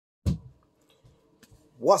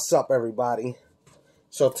What's up, everybody?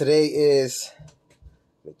 So today is,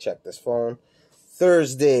 let me check this phone,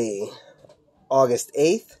 Thursday, August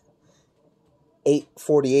 8th,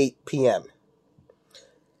 8:48 p.m.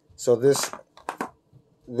 So this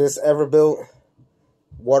Everbilt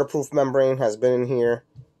waterproof membrane has been in here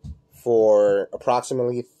for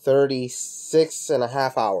approximately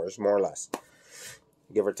 36.5 hours, more or less,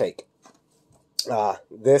 give or take.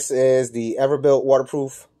 This is the Everbilt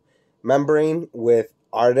waterproof membrane with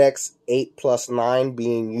Ardex 8+9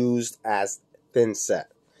 being used as thinset.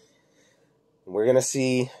 We're going to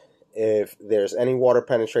see if there's any water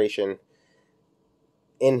penetration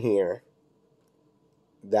in here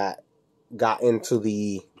that got into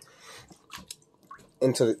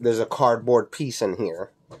there's a cardboard piece in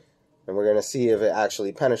here, and we're going to see if it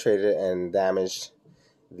actually penetrated and damaged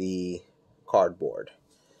the cardboard.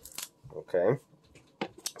 Okay,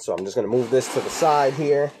 so I'm just going to move this to the side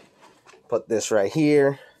here. Put this right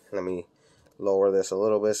here. Let me lower this a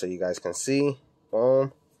little bit so you guys can see.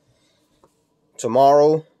 Boom.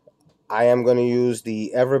 Tomorrow, I am going to use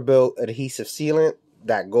the Everbilt adhesive sealant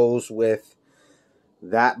that goes with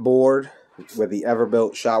that board with the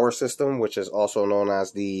Everbilt shower system, which is also known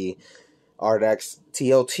as the Ardex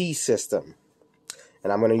TOT system.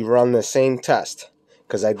 And I'm going to run the same test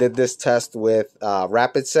because I did this test with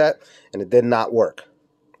Rapid Set and it did not work.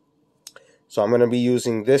 So I'm going to be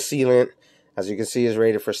using this sealant. As you can see, is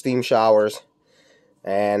rated for steam showers.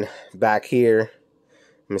 And back here,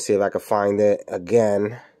 let me see if I can find it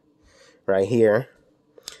again. Right here,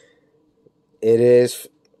 it is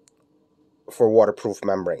for waterproof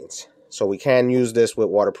membranes. So we can use this with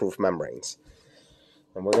waterproof membranes.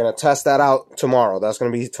 And we're going to test that out tomorrow. That's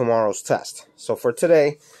going to be tomorrow's test. So for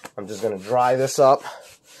today, I'm just going to dry this up.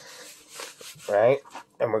 Right?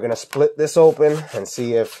 And we're going to split this open and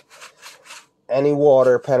see if any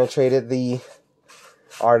water penetrated the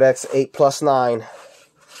Ardex 8+9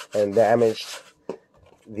 and damaged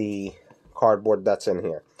the cardboard that's in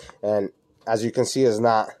here. And as you can see, it's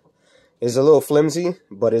a little flimsy,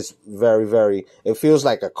 but it's very, it feels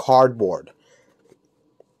like a cardboard.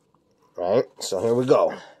 Right? So here we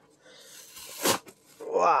go.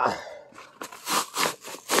 Wow.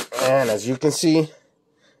 And as you can see,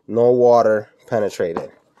 no water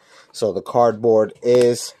penetrated. So the cardboard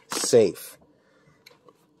is safe.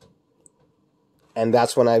 And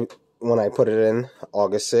that's when I put it in,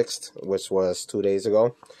 August 6th, which was 2 days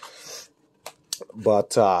ago.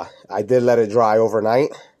 But I did let it dry overnight.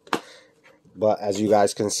 But as you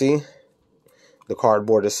guys can see, the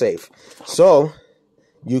cardboard is safe. So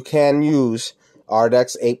you can use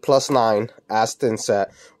Ardex 8+9 as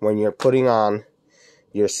thinset when you're putting on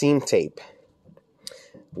your seam tape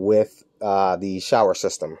with the shower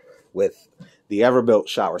system, with the Everbilt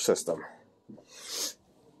shower system.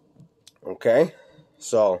 Okay,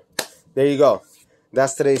 so there you go.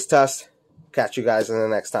 That's today's test. Catch you guys in the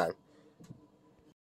next time.